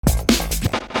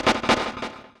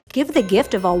Give the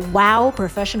gift of a wow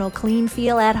professional clean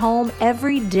feel at home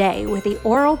every day with the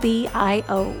Oral-B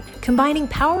iO, combining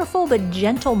powerful but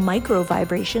gentle micro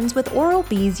vibrations with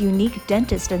Oral-B's unique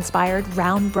dentist-inspired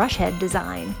round brush head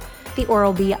design. The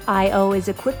Oral-B iO is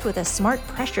equipped with a smart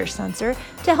pressure sensor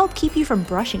to help keep you from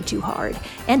brushing too hard,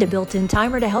 and a built-in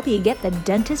timer to help you get the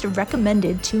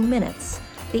dentist-recommended 2 minutes.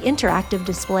 The interactive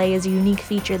display is a unique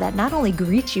feature that not only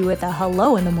greets you with a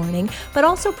hello in the morning, but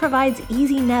also provides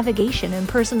easy navigation and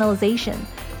personalization.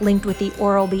 Linked with the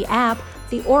Oral-B app,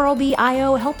 the Oral-B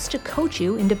iO helps to coach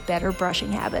you into better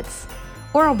brushing habits.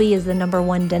 Oral-B is the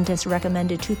 #1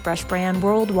 dentist-recommended toothbrush brand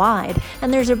worldwide,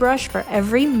 and there's a brush for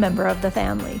every member of the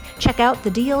family. Check out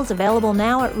the deals available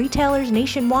now at retailers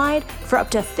nationwide for up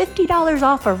to $50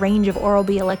 off a range of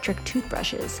Oral-B electric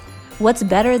toothbrushes. What's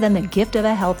better than the gift of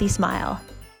a healthy smile?